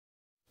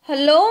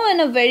Hello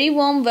and a very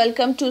warm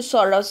welcome to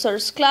Saurav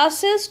Sir's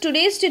classes.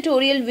 Today's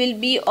tutorial will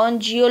be on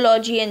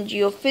geology and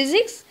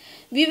geophysics.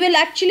 We will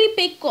actually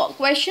pick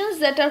questions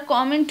that are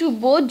common to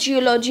both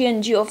geology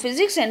and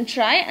geophysics and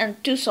try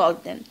to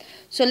solve them.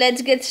 So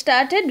let's get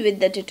started with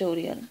the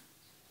tutorial.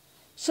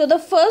 So the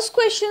first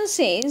question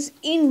says,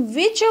 in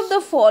which of the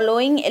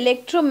following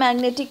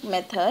electromagnetic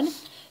method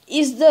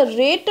is the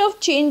rate of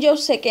change of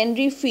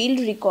secondary field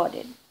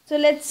recorded? So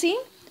let's see.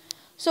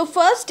 So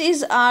first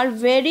is our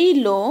very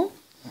low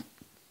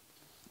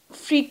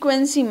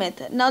frequency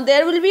method. Now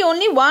there will be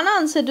only one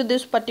answer to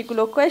this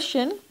particular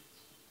question,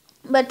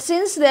 but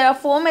since there are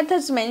four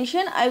methods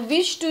mentioned, I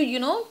wish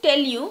to tell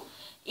you,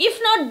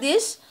 if not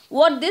this,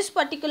 what this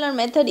particular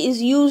method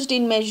is used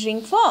in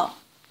measuring for.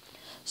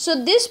 So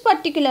this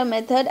particular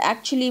method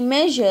actually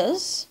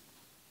measures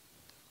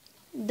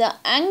the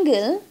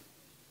angle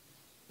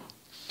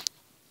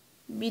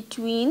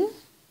between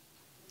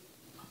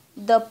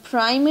the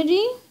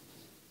primary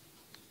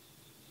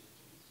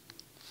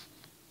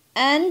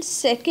and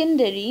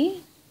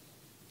secondary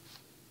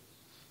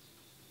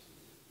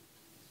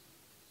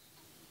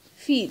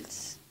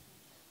fields.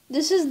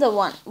 This is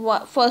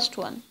the first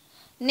one.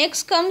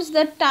 Next comes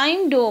the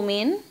time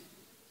domain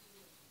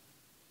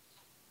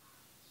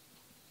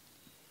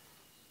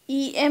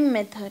EM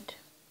method.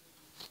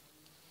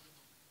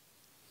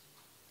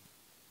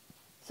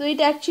 So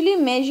it actually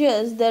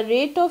measures the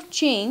rate of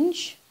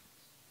change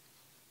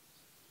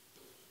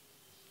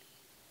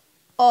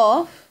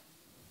of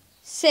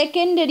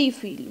secondary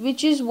field,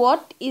 which is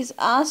what is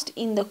asked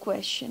in the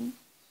question.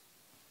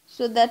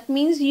 So that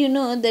means you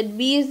know that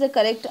B is the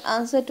correct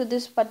answer to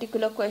this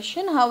particular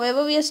question.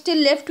 However, we are still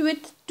left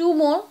with two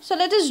more. So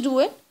let us do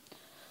it.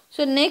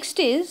 So next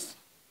is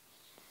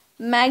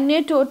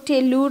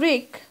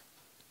magnetotelluric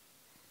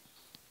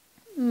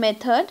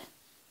method,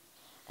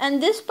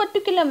 and this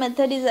particular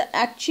method is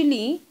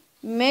actually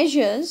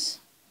measures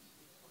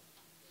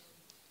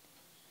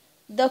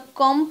the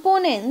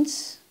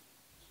components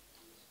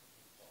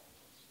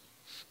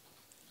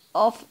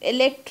of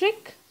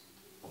electric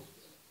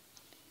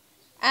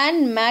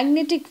and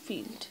magnetic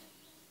field.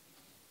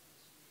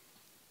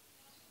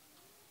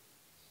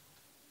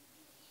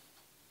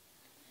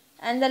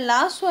 And the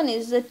last one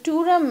is the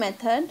Turum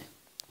method.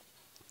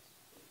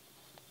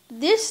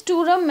 This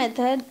Turum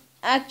method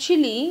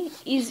actually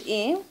is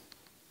a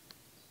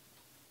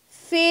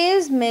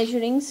phase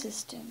measuring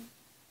system.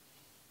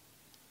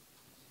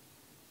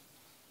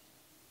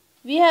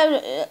 We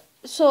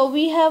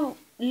have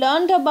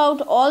learned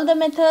about all the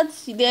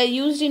methods. They are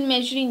used in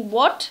measuring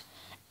what,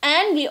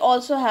 and we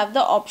also have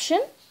the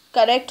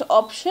correct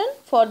option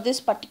for this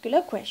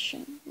particular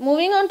question.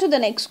 Moving on to the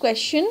next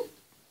question.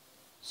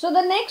 So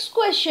the next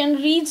question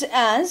reads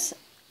as,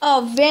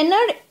 a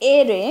Venner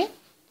array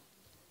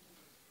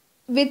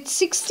with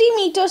 60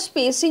 meter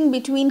spacing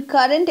between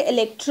current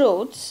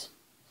electrodes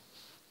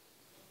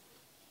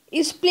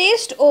is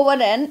placed over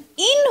an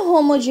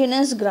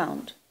inhomogeneous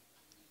ground.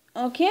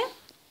 Okay.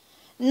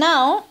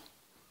 Now,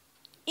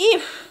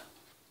 if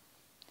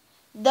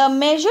the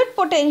measured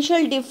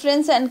potential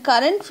difference and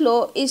current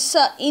flow is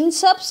in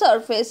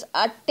subsurface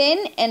are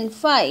 10 and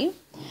 5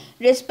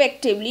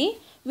 respectively,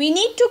 we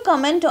need to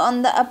comment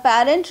on the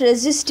apparent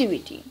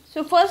resistivity.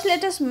 So first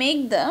let us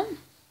make the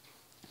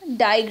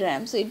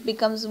diagram so it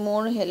becomes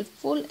more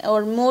helpful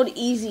or more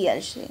easy,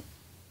 I'll say.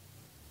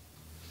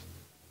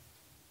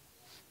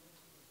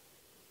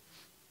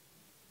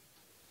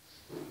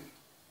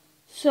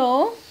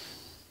 So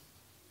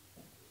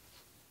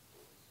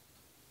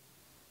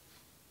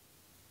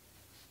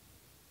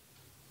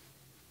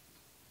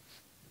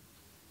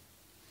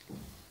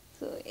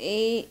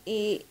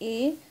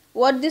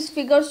what this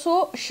figure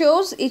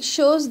shows, it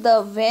shows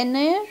the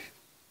Venner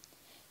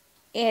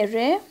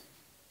array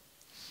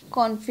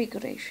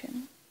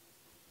configuration.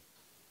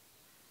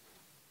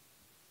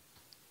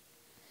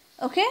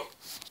 Okay,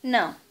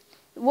 now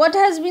what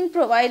has been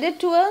provided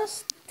to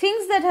us?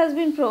 Things that has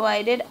been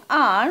provided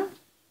are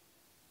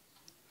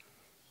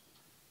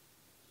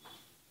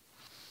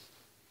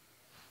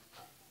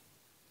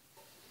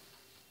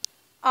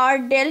our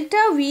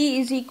delta V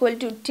is equal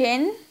to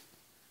 10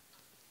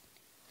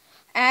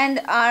 and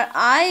our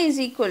I is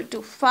equal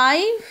to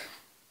 5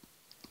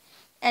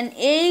 and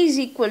A is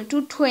equal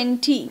to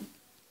 20.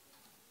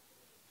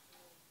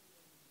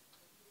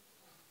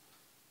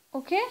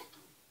 Okay,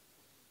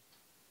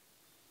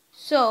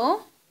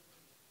 so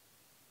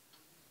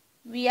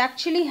we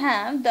actually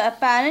have the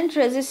apparent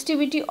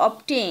resistivity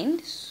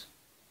obtained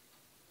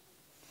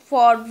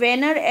for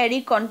Venner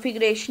array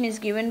configuration is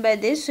given by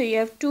this. So you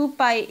have 2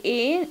 pi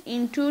A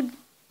into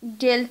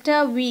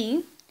delta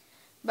V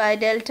by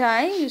delta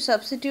I. You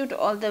substitute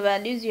all the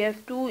values. You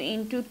have 2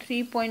 into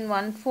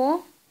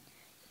 3.14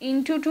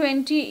 into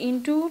 20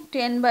 into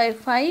 10 by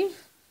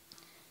 5.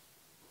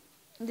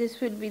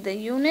 This will be the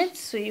units.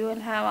 So you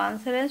will have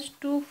answer as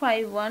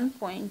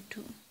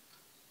 251.2.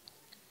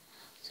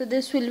 So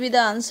this will be the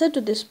answer to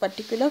this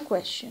particular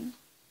question.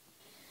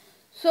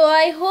 So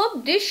I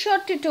hope this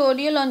short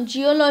tutorial on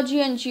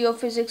geology and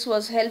geophysics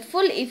was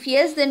helpful. If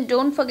yes, then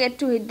don't forget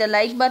to hit the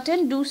like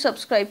button, do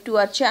subscribe to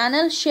our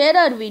channel, share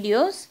our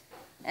videos,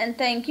 and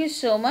thank you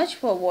so much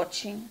for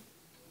watching.